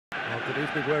Good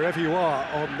evening wherever you are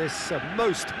on this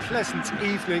most pleasant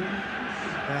evening.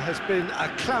 There has been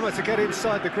a clamour to get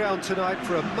inside the ground tonight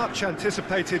for a much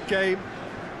anticipated game.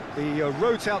 The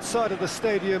roads outside of the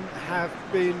stadium have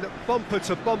been bumper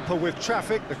to bumper with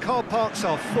traffic. The car parks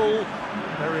are full.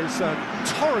 There is a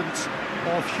torrent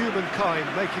of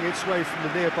humankind making its way from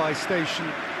the nearby station,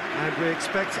 and we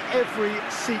expect every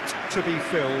seat to be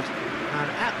filled. An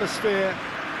atmosphere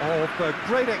of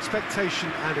great expectation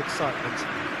and excitement.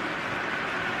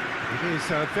 It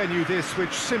is a venue this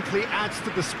which simply adds to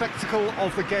the spectacle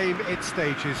of the game it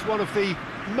stages. One of the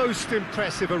most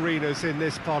impressive arenas in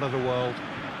this part of the world.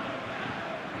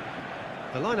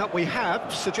 The lineup we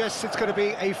have suggests it's going to be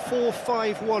a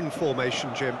 4-5-1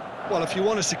 formation, Jim. Well, if you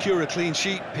want to secure a clean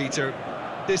sheet, Peter,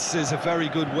 this is a very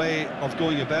good way of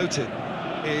going about it.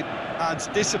 It adds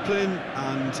discipline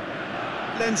and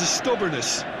lends a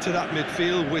stubbornness to that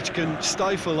midfield, which can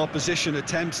stifle opposition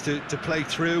attempts to play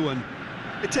through, and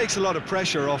it takes a lot of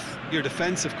pressure off your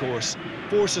defence, of course.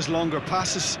 Forces longer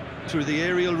passes through the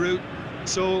aerial route.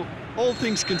 So, all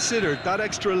things considered, that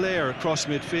extra layer across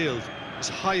midfield is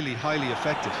highly, highly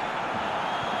effective.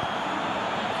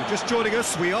 If you're just joining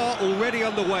us, we are already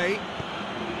underway.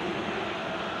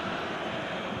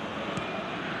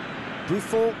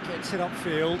 Buffon gets it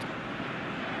upfield.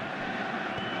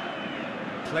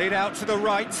 Played out to the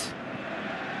right.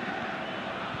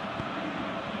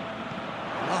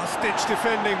 Last-ditch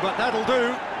defending, but that'll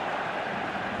do.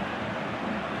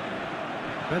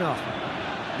 Ben-Arfa.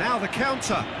 Now the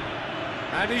counter.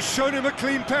 And he's shown him a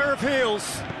clean pair of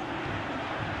heels.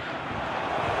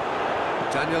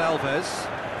 Daniel Alves.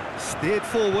 Steered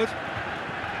forward.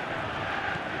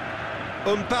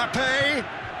 Mbappe.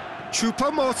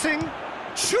 Choupo-Moting.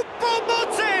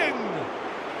 Choupo-Moting!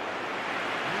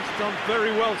 He's done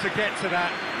very well to get to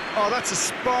that. Oh, that's a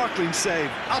sparkling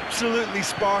save, absolutely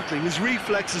sparkling. His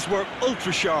reflexes were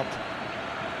ultra-sharp.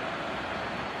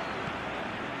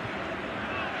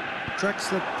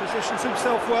 Drexler positions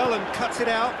himself well and cuts it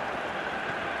out.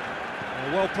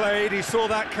 Well played, he saw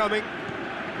that coming.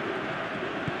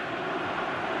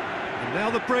 And now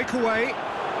the breakaway.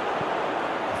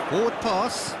 Forward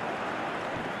pass.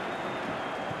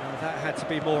 Well, that had to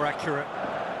be more accurate.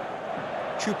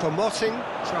 Choupo-Moting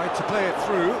tried to play it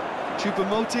through.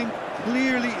 Choupo-Moting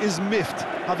clearly is miffed,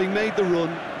 having made the run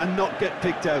and not get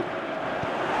picked out.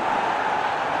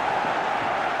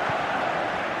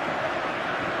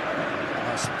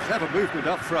 Some clever movement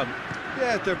up front.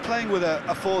 Yeah, they're playing with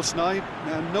a false nine,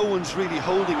 and no one's really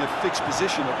holding a fixed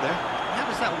position up there. How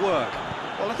does that work?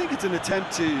 Well, I think it's an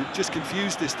attempt to just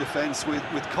confuse this defence with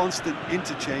constant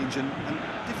interchange and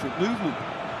different movement.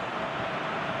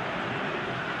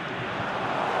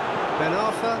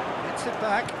 Ben-Arfa gets it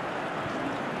back.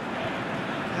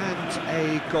 And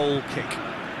a goal kick.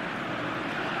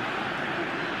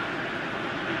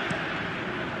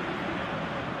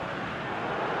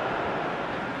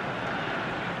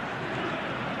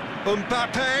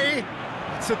 Mbappe!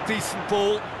 It's a decent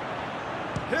ball.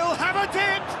 He'll have a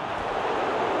dip!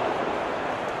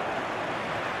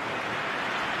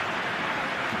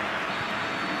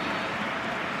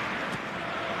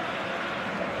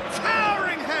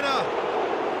 Towering header!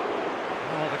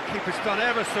 Oh, the keeper's done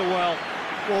ever so well.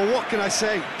 Well, what can I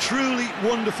say? Truly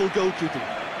wonderful goalkeeping.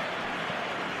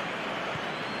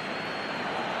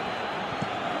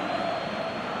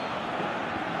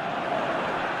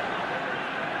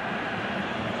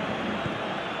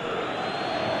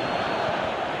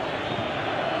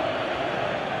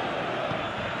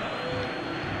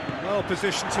 Well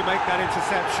positioned to make that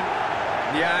interception.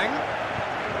 Yang.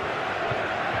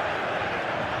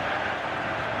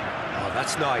 Oh,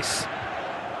 that's nice.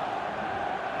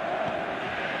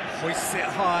 Hoists it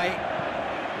high.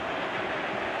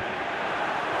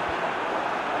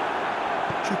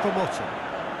 Choupo-Moting.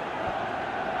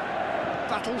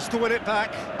 Battles to win it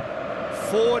back.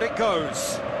 Forward it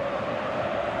goes.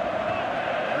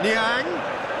 Niang.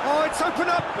 Oh, it's open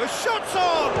up. The shot's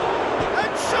on.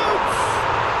 And shoots.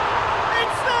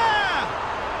 It's there.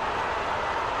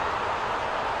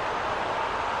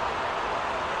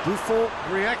 Buffon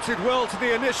reacted well to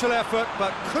the initial effort,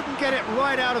 but couldn't get it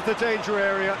right out of the danger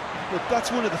area. Look,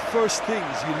 that's one of the first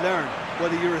things you learn,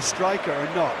 whether you're a striker or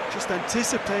not. Just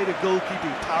anticipate a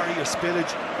goalkeeping parry or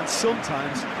spillage, and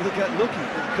sometimes you'll get lucky,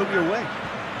 it'll come your way.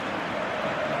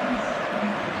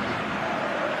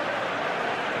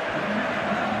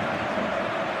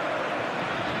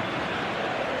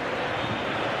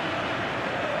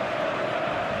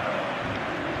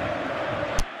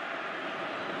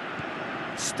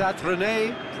 Stade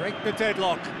Rennes break the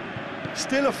deadlock.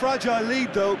 Still a fragile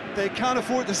lead, though. They can't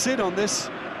afford to sit on this.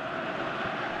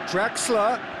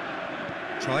 Drexler.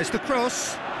 Tries the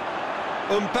cross.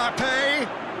 Mbappe!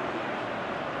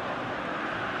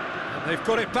 And they've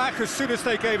got it back as soon as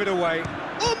they gave it away.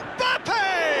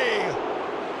 Mbappe!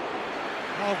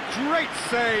 Oh, great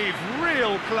save,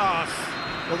 real class.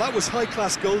 Well, that was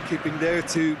high-class goalkeeping there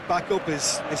to back up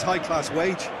his high-class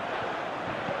wage.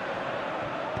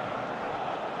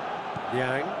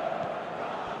 Yang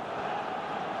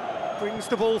brings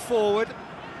the ball forward.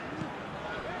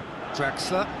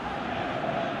 Draxler.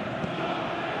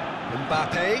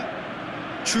 Mbappe.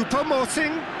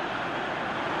 Choupo-Moting.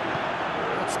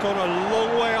 It's gone a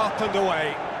long way up and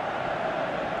away.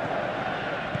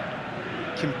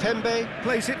 Kimpembe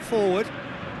plays it forward.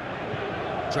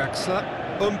 Draxler.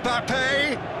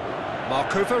 Mbappe.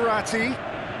 Marco Verratti.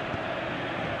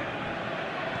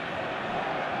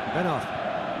 Rennes.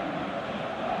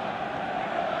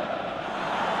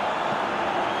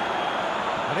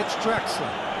 And it's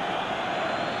Draxler.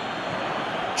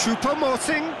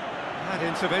 Choupo-Moting. That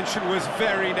intervention was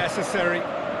very necessary.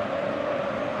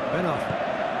 Rennes.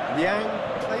 Yang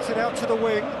plays it out to the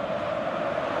wing.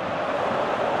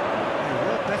 There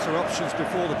were better options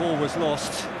before the ball was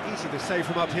lost. Easy to save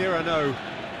from up here, I know.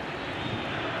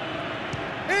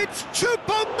 It's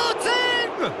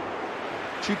Choupo-Moting!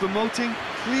 Choupo-Moting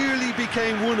clearly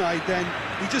became one-eyed then.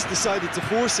 He just decided to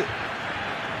force it.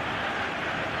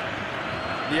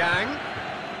 Yang.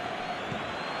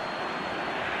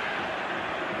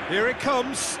 Here it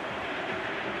comes.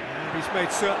 And he's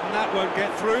made certain that won't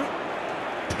get through.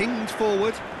 Pinged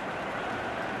forward.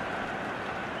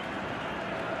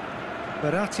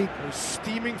 Verratti goes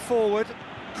steaming forward.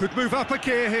 Could move up a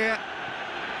gear here.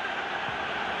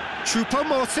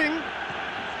 Choupo-Moting.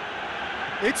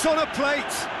 It's on a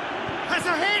plate. Has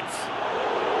a hit!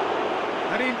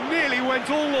 And he nearly went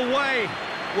all the way.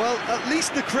 Well, at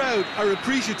least the crowd are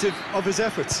appreciative of his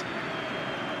efforts.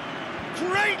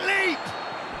 Great leap!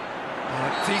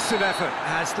 Decent effort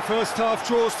as the first half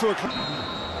draws to a close.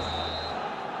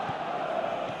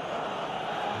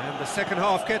 And the second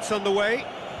half gets underway.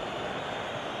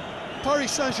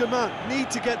 Paris Saint-Germain need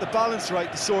to get the balance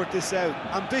right to sort this out.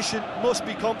 Ambition must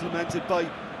be complemented by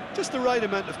just the right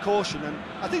amount of caution, and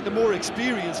I think the more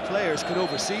experienced players can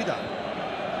oversee that.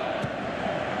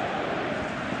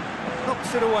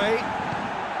 Knocks it away,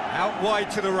 out wide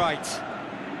to the right.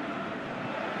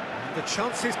 And the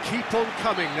chances keep on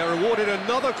coming. They're awarded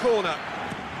another corner.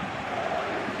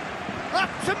 Up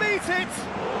to meet it!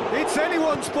 It's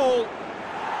anyone's ball.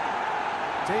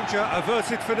 Danger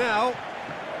averted for now.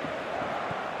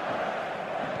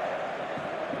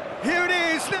 Here it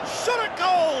is, shot at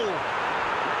goal!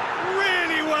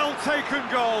 Really well taken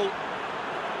goal.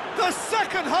 The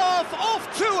second half off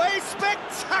to a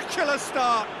spectacular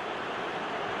start.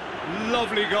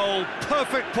 Lovely goal,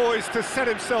 perfect poise to set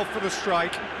himself for the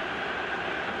strike.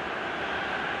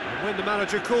 And when the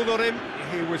manager called on him,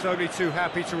 he was only too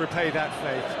happy to repay that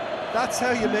faith. That's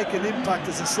how you make an impact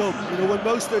as a sub. You know, when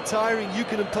most are tiring, you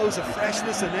can impose a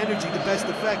freshness and energy to best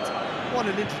effect. What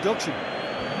an introduction.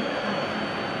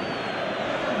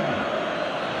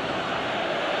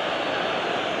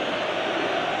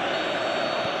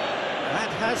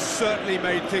 Has certainly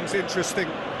made things interesting.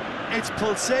 It's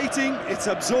pulsating, it's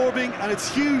absorbing, and it's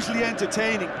hugely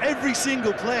entertaining. Every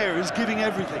single player is giving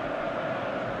everything.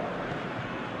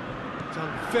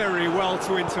 Done very well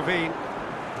to intervene.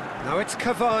 Now it's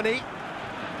Cavani.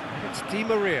 It's Di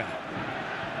Maria.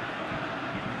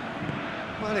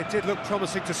 Well, it did look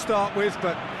promising to start with,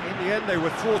 but in the end they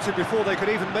were thwarted before they could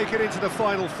even make it into the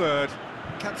final third.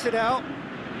 Cuts it out.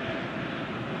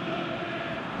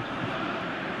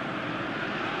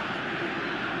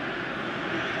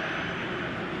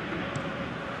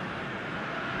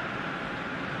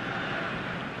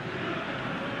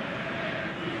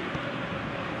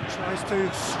 Tries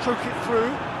to stroke it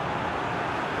through.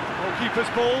 Goalkeeper's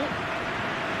ball.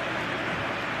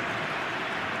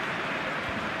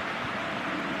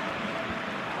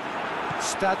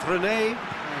 Stade Rennes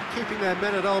keeping their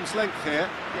men at arm's length here.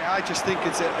 Yeah, I just think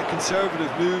it's a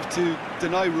conservative move to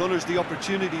deny runners the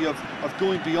opportunity of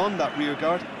going beyond that rear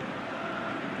guard.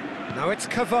 Now it's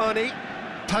Cavani.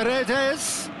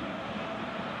 Paredes.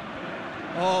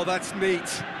 Oh, that's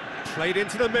neat. Played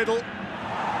into the middle.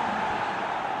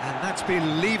 And that's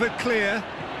been levered clear.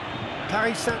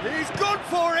 Paris Saint... He's gone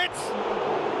for it!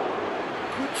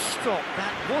 Good stop,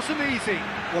 that wasn't easy.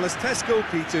 Well, as Tesco,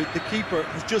 Peter, the keeper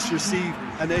has just received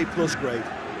an A+ grade.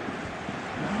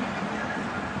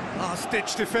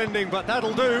 Last-ditch defending, but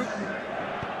that'll do.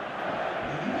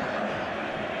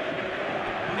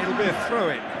 It'll be a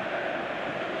throw-in.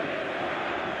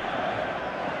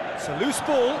 It's a loose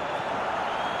ball.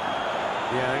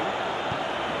 Yang.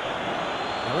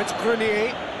 Now it's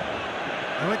Grenier.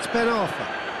 Now it's Ben Arfa.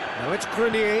 Now it's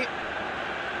Grenier.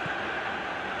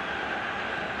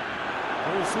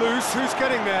 Ball's loose, who's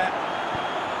getting there?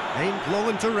 Aimed long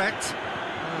and direct.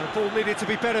 Ball needed to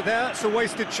be better there, it's a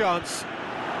wasted chance.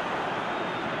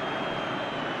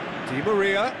 Di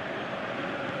Maria.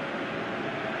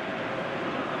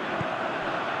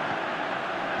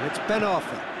 It's Ben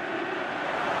Arfa.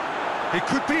 He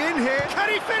could be in here. Can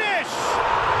he finish?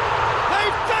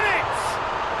 They've done it!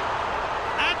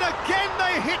 And again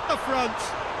they hit the front.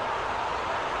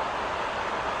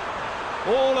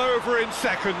 All over in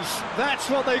seconds. That's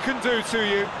what they can do to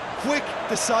you. Quick,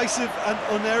 decisive and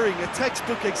unerring. A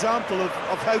textbook example of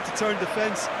how to turn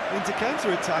defence into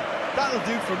counter-attack. That'll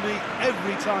do for me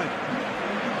every time.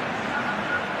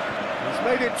 He's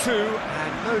made it 2,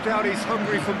 and no doubt he's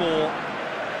hungry for more.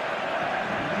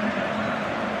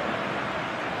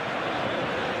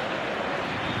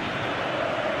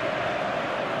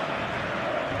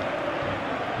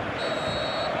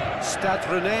 Stade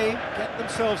Rennes get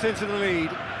themselves into the lead.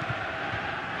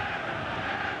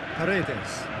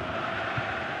 Paredes.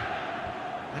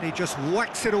 And he just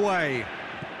whacks it away.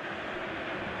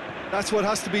 That's what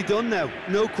has to be done now,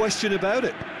 no question about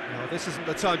it. No, this isn't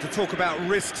the time to talk about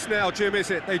risks now, Jim,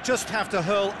 is it? They just have to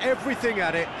hurl everything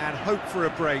at it and hope for a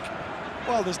break.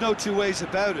 Well, there's no two ways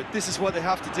about it. This is what they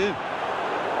have to do.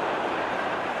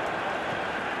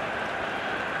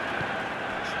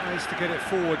 Tries to get it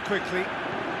forward quickly.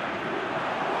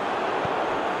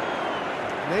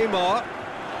 Neymar.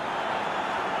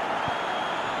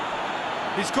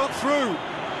 He's got through.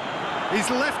 He's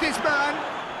left his man.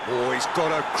 Oh, he's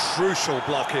got a crucial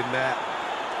block in there.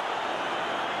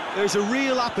 There's a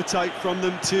real appetite from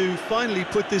them to finally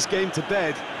put this game to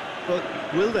bed, but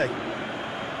will they?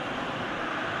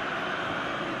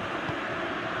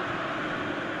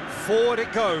 Forward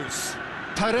it goes.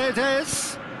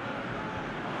 Paredes.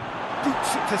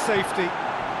 Boots it to safety.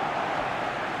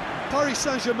 Paris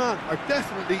Saint-Germain are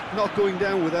definitely not going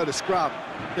down without a scrap.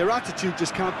 Their attitude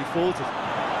just can't be faulted.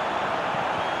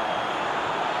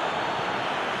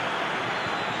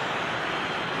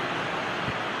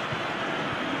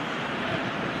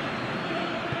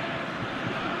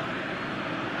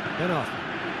 Enough.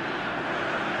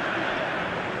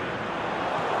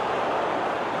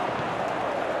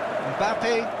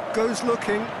 Mbappe goes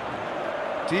looking.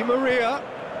 Di Maria.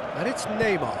 And it's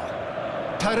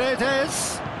Neymar.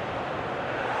 Paredes.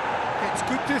 Gets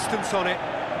good distance on it.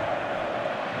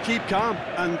 Keep calm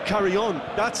and carry on.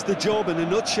 That's the job in a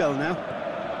nutshell now.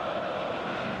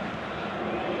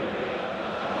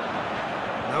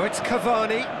 Now it's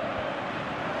Cavani.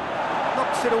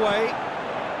 Knocks it away.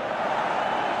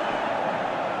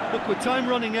 Look, with time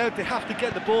running out, they have to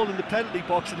get the ball in the penalty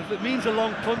box, and if it means a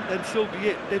long punt, then so be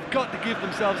it. They've got to give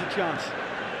themselves a chance.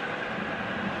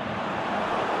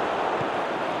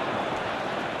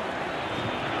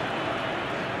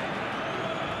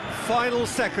 Final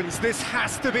seconds, this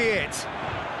has to be it.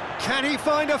 Can he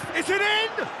find a... Is it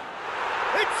in?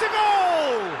 It's a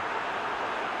goal!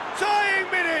 Tying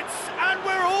minutes, and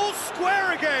we're all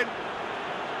square again.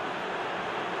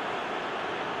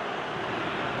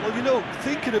 Well, you know,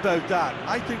 thinking about that,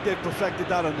 I think they've perfected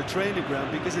that on the training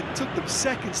ground, because it took them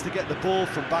seconds to get the ball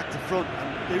from back to front,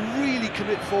 and they really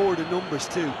commit forward in numbers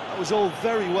too. That was all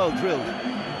very well drilled.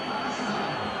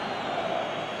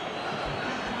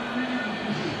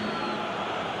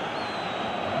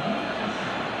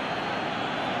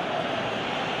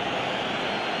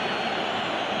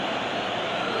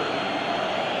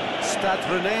 Stade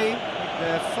Rennes,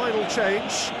 their final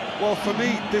change. Well, for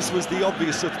me, this was the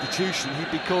obvious substitution. He'd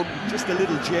become just a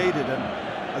little jaded, and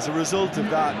as a result of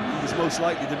that, he was most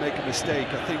likely to make a mistake.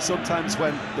 I think sometimes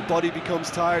when the body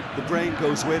becomes tired, the brain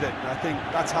goes with it, and I think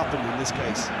that's happened in this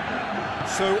case.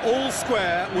 So all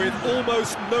square with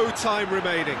almost no time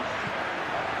remaining.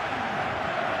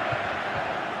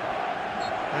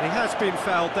 And he has been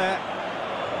fouled there.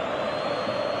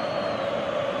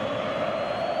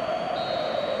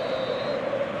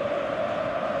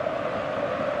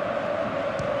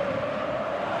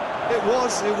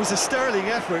 It was a sterling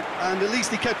effort, and at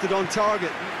least he kept it on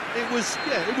target. It was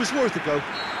worth a go.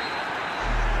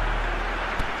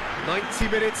 90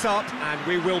 minutes up, and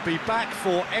we will be back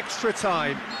for extra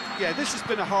time. Yeah, this has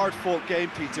been a hard-fought game,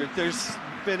 Peter. There's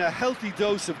been a healthy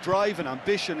dose of drive and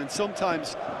ambition, and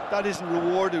sometimes that isn't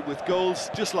rewarded with goals,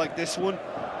 just like this one.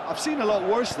 I've seen a lot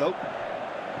worse, though.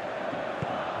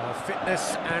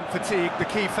 Fitness and fatigue, the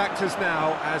key factors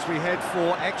now as we head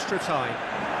for extra time.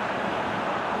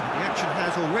 The action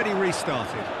has already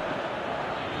restarted.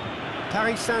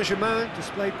 Paris Saint-Germain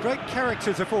displayed great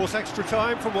character to force extra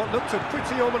time from what looked a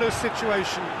pretty ominous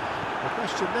situation. The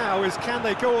question now is, can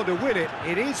they go on to win it?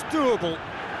 It is doable.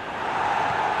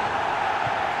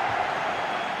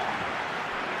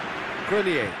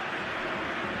 Grenier.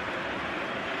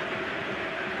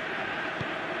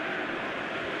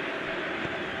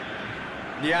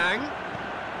 Yang.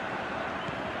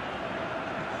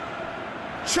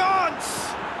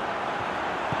 Chance!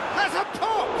 Has a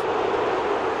pop!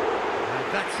 And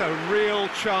that's a real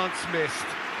chance missed.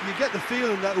 You get the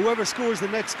feeling that whoever scores the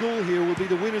next goal here will be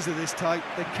the winners of this tie.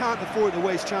 They can't afford to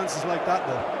waste chances like that,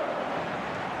 though.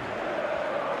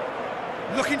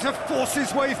 Looking to force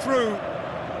his way through.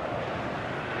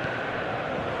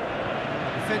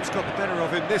 Defence got the better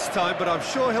of him this time, but I'm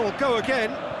sure he'll go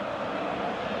again.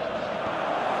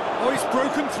 Oh, he's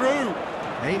broken through.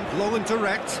 Aimed long and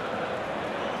direct.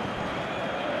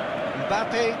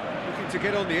 Mbappe looking to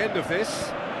get on the end of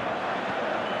this.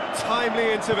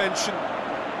 Timely intervention.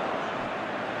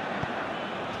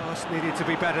 Pass needed to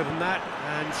be better than that,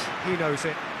 and he knows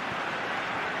it.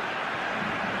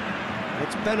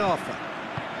 It's Ben Arthur.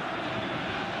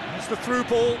 Here's the through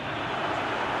ball.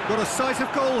 Got a sight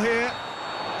of goal here.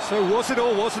 So was it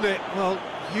or wasn't it? Well,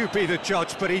 you be the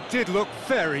judge, but he did look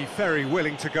very, very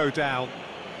willing to go down.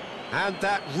 And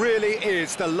that really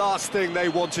is the last thing they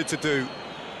wanted to do.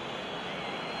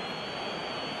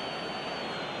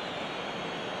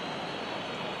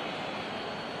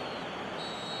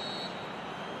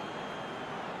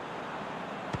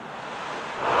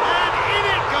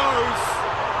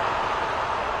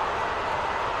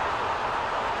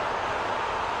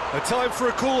 A time for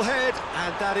a cool head,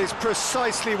 and that is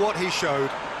precisely what he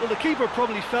showed. Well, the keeper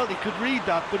probably felt he could read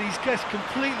that, but he's guessed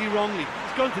completely wrongly.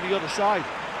 He's gone to the other side.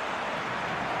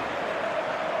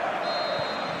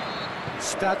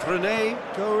 Stade Rennes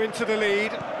go into the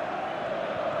lead.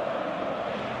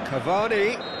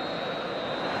 Cavani.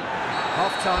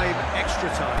 Half-time, extra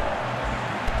time.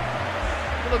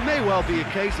 Well, it may well be a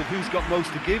case of who's got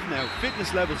most to give now.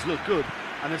 Fitness levels look good,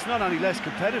 and it's not any less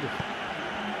competitive.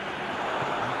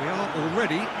 We are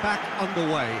already back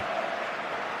underway.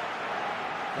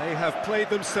 They have played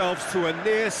themselves to a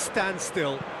near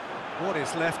standstill. What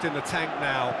is left in the tank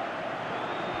now?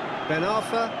 Ben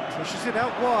Arthur pushes it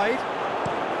out wide.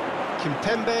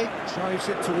 Kimpembe drives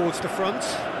it towards the front.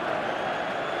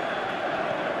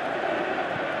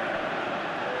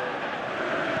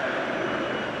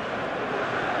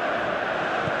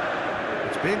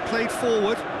 It's being played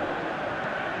forward.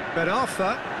 Ben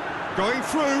Arthur going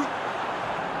through.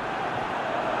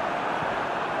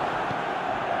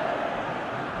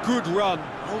 Good run,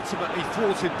 ultimately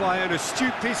thwarted by an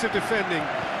astute piece of defending.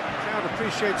 The crowd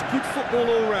appreciates good football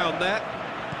all round there.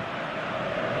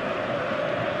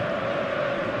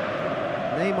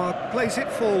 Neymar plays it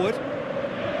forward.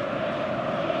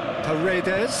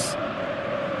 Paredes.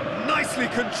 Nicely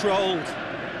controlled.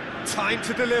 Time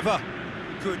to deliver.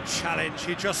 Good challenge,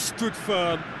 he just stood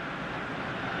firm.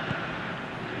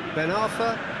 Ben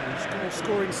Arthur, whose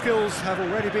goal-scoring skills have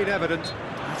already been evident.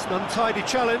 It's an untidy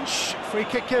challenge, free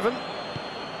kick given.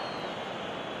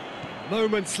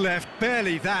 Moments left,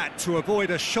 barely that, to avoid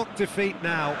a shock defeat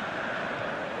now.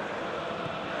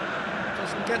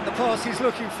 Doesn't get the pass he's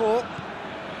looking for.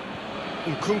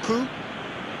 Nkunku.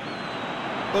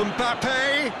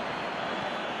 Mbappe.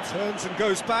 Turns and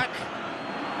goes back.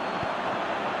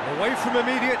 Away from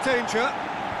immediate danger.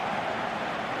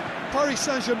 Paris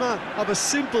Saint-Germain have a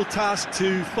simple task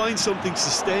to find something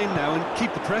sustained now and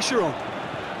keep the pressure on.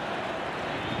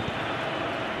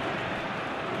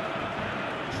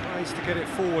 Tries to get it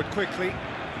forward quickly.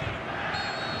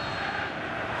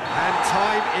 And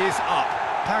time is up.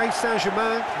 Paris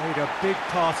Saint-Germain played a big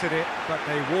part in it, but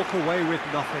they walk away with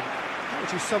nothing. How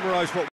would you summarise what